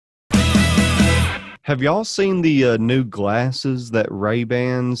Have y'all seen the new glasses that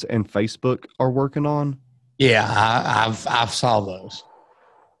Ray-Bans and Facebook are working on? Yeah, I've saw those.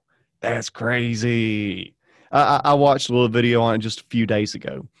 That's crazy. I watched a little video on it just a few days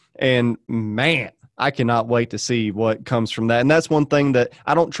ago, and man, I cannot wait to see what comes from that. And that's one thing that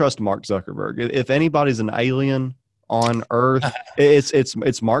I don't trust Mark Zuckerberg. If anybody's an alien on Earth,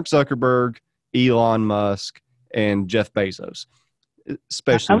 it's Mark Zuckerberg, Elon Musk, and Jeff Bezos, I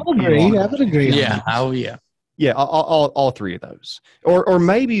especially would agree. Elon. I would agree on Yeah. that. Oh, yeah. Yeah, all three of those. Or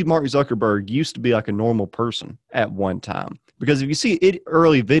maybe Mark Zuckerberg used to be like a normal person at one time. Because if you see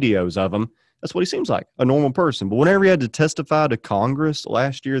early videos of him, that's what he seems like, a normal person. But whenever he had to testify to Congress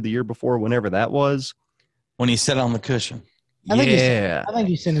last year, the year before, whenever that was, When he sat on the cushion. yeah. I think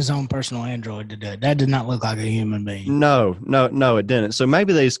he sent his own personal android to do it. That did not look like a human being. No, it didn't. So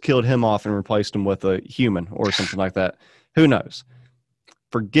maybe they just killed him off and replaced him with a human or something like that. Who knows?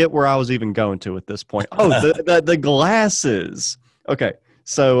 Forget where I was even going to at this point. Oh, the glasses. Okay,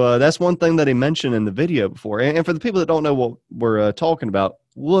 so that's one thing that he mentioned in the video before. And for the people that don't know what we're talking about,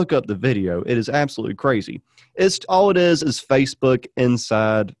 look up the video. It is absolutely crazy. It's all it is Facebook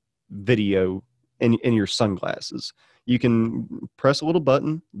inside video in your sunglasses. You can press a little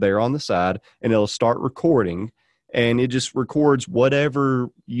button there on the side, and it'll start recording. And it just records whatever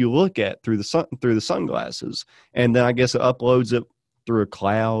you look at through the sunglasses, and then I guess it uploads it through a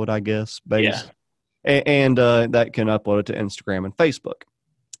cloud, I guess, based. Yeah. And that can upload it to Instagram and Facebook.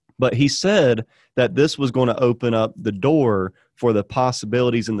 But he said that this was going to open up the door for the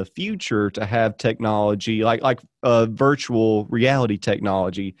possibilities in the future to have technology like virtual reality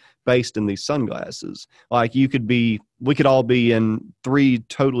technology based in these sunglasses. Like we could all be in 3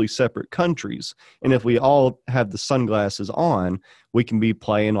 totally separate countries. And if we all have the sunglasses on, we can be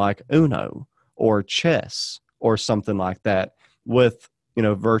playing like Uno or chess or something like that with,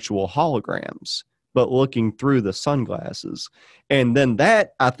 virtual holograms, but looking through the sunglasses. And then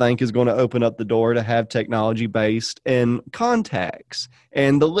that, I think, is going to open up the door to have technology based in contacts.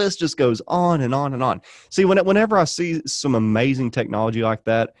 And the list just goes on and on and on. See, whenever I see some amazing technology like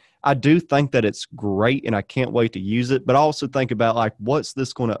that, I do think that it's great and I can't wait to use it. But I also think about, like, what's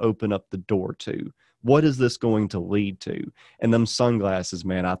this going to open up the door to? What is this going to lead to? And them sunglasses,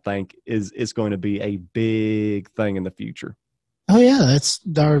 man, I think is going to be a big thing in the future. Oh, yeah. That's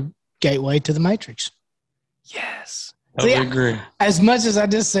our gateway to the Matrix. Yes. I agree. As much as I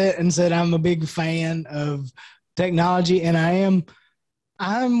just said I'm a big fan of technology, and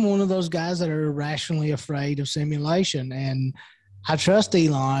I'm one of those guys that are irrationally afraid of simulation. And I trust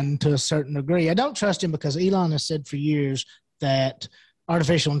Elon to a certain degree. I don't trust him because Elon has said for years that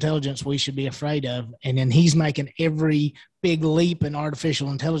artificial intelligence we should be afraid of. And then he's making every big leap in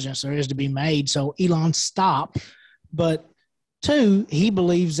artificial intelligence there is to be made. So Elon, stop. But 2, he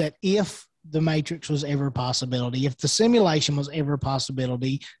believes that if the Matrix was ever a possibility, if the simulation was ever a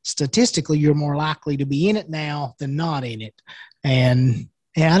possibility, statistically, you're more likely to be in it now than not in it. And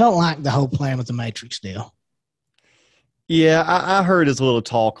I don't like the whole plan with the Matrix deal. Yeah, I heard his little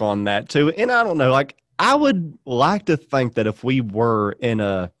talk on that too. And I don't know, like, I would like to think that if we were in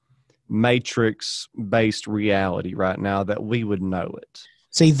a Matrix-based reality right now, that we would know it.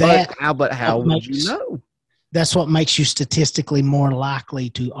 See, that. But how would you know? That's what makes you statistically more likely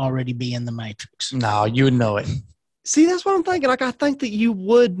to already be in the Matrix. No, you would know it. See, that's what I'm thinking. Like, I think that you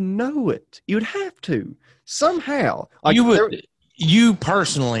would know it. You'd have to somehow. Like, you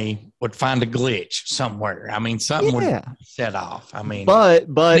personally would find a glitch somewhere. I mean, something would set off. I mean, but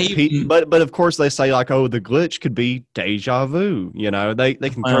of course they say, like, oh, the glitch could be deja vu. They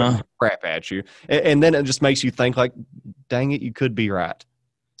can throw crap at you, and then it just makes you think, like, dang it, you could be right.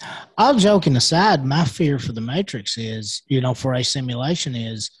 All joking aside, my fear for the Matrix is, for a simulation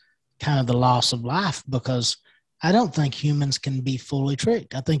is kind of the loss of life, because I don't think humans can be fully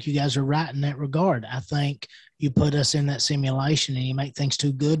tricked. I think you guys are right in that regard. I think you put us in that simulation and you make things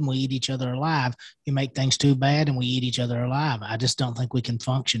too good and we eat each other alive. You make things too bad and we eat each other alive. I just don't think we can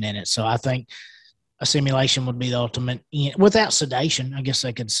function in it. So I think a simulation would be the ultimate. Without sedation, I guess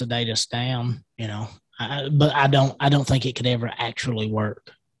they could sedate us down, but I don't think it could ever actually work.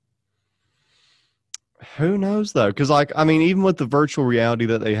 Who knows, though? Because, like, I mean, even with the virtual reality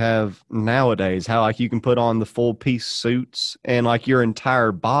that they have nowadays, how, like, you can put on the full piece suits and, like, your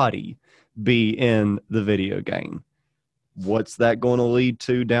entire body be in the video game. What's that going to lead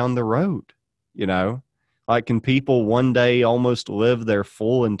to down the road? Like, can people one day almost live their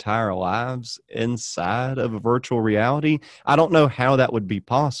full entire lives inside of a virtual reality? I don't know how that would be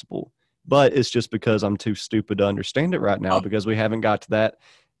possible, but it's just because I'm too stupid to understand it right now, because we haven't got to that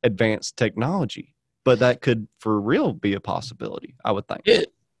advanced technology. But that could, for real, be a possibility, I would think.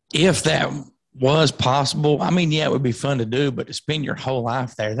 If that was possible, I mean, yeah, it would be fun to do, but to spend your whole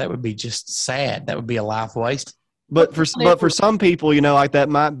life there, that would be just sad. That would be a life waste. But for some people, like that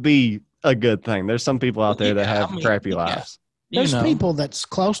might be a good thing. There's some people out there that have crappy lives. There's people that's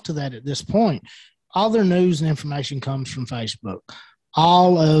close to that at this point. All their news and information comes from Facebook.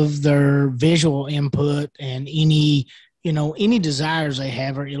 All of their visual input and any desires they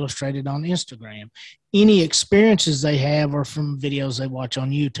have are illustrated on Instagram. Any experiences they have are from videos they watch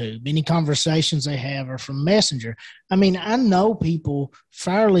on YouTube. Any conversations they have are from Messenger. I mean, I know people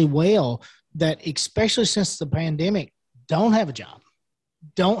fairly well that, especially since the pandemic, don't have a job,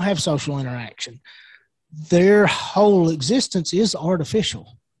 don't have social interaction. Their whole existence is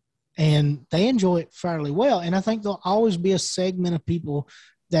artificial, and they enjoy it fairly well. And I think there'll always be a segment of people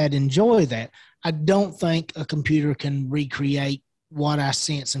that enjoy that. I don't think a computer can recreate what I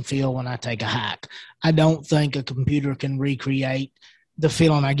sense and feel when I take a hike. I don't think a computer can recreate the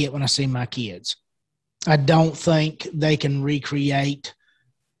feeling I get when I see my kids. I don't think they can recreate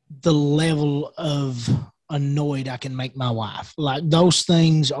the level of annoyed I can make my wife. Like, those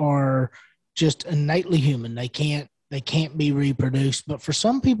things are just innately human. They can't be reproduced. But for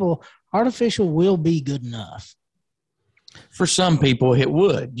some people, artificial will be good enough. For some people, it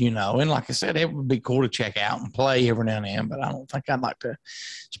would, and like I said, it would be cool to check out and play every now and then, but I don't think I'd like to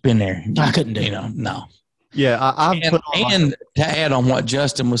spend there. I couldn't do no. Yeah, and to add on what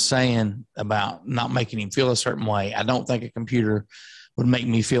Justin was saying about not making him feel a certain way, I don't think a computer would make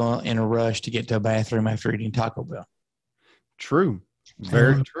me feel in a rush to get to a bathroom after eating Taco Bell. True.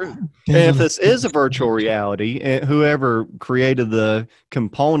 Very true. And if this is a virtual reality, whoever created the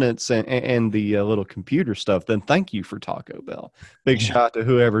components and the little computer stuff, then thank you for Taco Bell. Big shout out to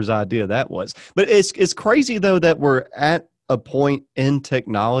whoever's idea that was. But it's crazy, though, that we're at a point in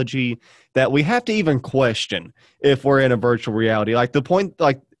technology that we have to even question if we're in a virtual reality. Like the point,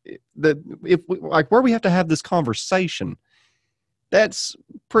 like where we have to have this conversation. That's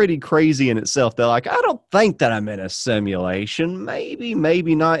pretty crazy in itself. They're like, I don't think that I'm in a simulation. Maybe,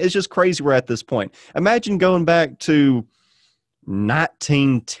 maybe not. It's just crazy we're at this point. Imagine going back to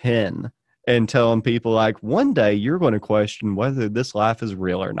 1910 and telling people, like, one day you're going to question whether this life is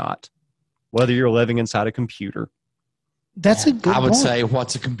real or not, whether you're living inside a computer. That's a good I would point. say,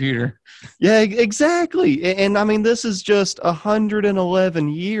 what's a computer? Yeah, exactly. And I mean, this is just 111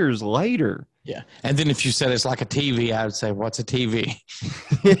 years later. Yeah. And then if you said it's like a TV, I would say, what's a TV?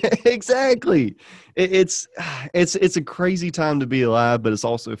 Exactly. It's a crazy time to be alive, but it's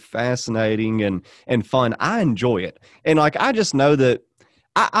also fascinating and fun. I enjoy it. And like, I just know that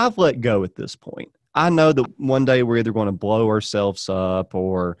I've let go at this point. I know that one day we're either going to blow ourselves up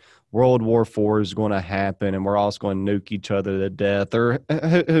or World War IV is going to happen and we're all going to nuke each other to death, or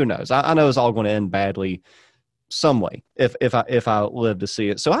who knows? I know it's all going to end badly some way if I live to see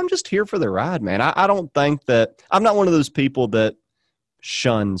it. So I'm just here for the ride, man. I don't think that I'm not one of those people that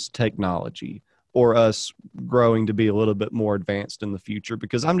shuns technology or us growing to be a little bit more advanced in the future,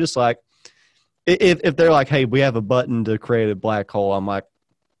 because I'm just like, if they're like, hey, we have a button to create a black hole, I'm like,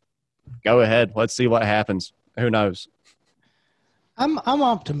 go ahead, let's see what happens. Who knows? I'm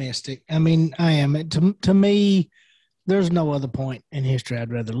optimistic. I mean, I am. To me, there's no other point in history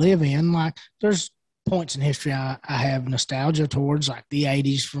I'd rather live in. Like, there's points in history I have nostalgia towards, like the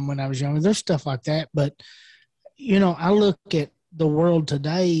 80s from when I was younger. There's stuff like that. But, I look at the world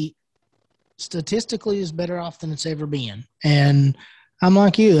today, statistically is better off than it's ever been. And I'm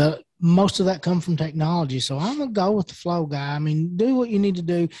like you, most of that come from technology. So I'm going to go with the flow, guy. I mean, do what you need to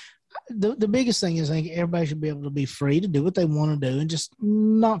do. The biggest thing is I think everybody should be able to be free to do what they want to do and just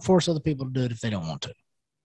not force other people to do it if they don't want to.